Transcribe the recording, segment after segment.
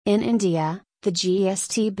In India, the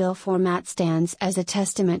GST bill format stands as a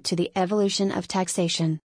testament to the evolution of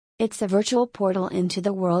taxation. It's a virtual portal into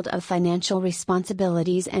the world of financial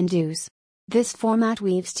responsibilities and dues. This format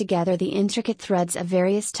weaves together the intricate threads of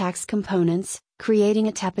various tax components, creating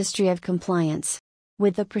a tapestry of compliance.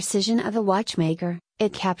 With the precision of a watchmaker,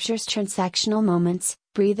 it captures transactional moments,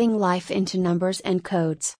 breathing life into numbers and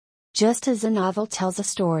codes. Just as a novel tells a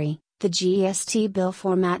story, the GST bill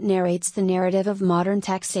format narrates the narrative of modern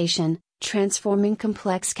taxation, transforming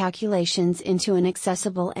complex calculations into an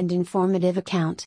accessible and informative account.